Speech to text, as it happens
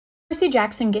Percy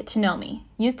Jackson Get to Know Me.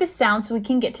 Use this sound so we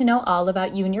can get to know all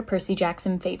about you and your Percy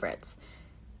Jackson favorites.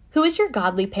 Who is your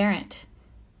godly parent?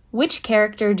 Which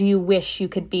character do you wish you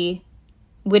could be?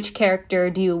 Which character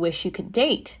do you wish you could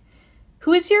date?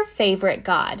 Who is your favorite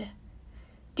god?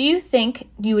 Do you think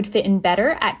you would fit in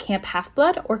better at Camp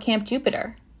Half-Blood or Camp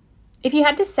Jupiter? If you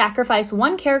had to sacrifice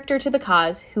one character to the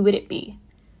cause, who would it be?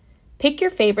 Pick your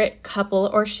favorite couple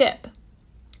or ship.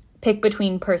 Pick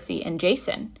between Percy and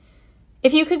Jason.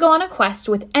 If you could go on a quest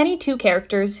with any two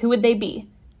characters, who would they be?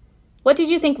 What did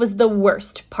you think was the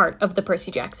worst part of the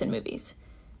Percy Jackson movies?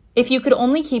 If you could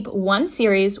only keep one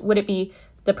series, would it be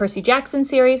the Percy Jackson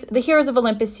series, the Heroes of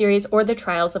Olympus series, or the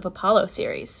Trials of Apollo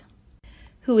series?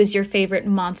 Who is your favorite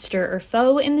monster or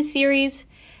foe in the series?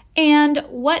 And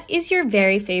what is your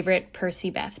very favorite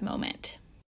Percy Beth moment?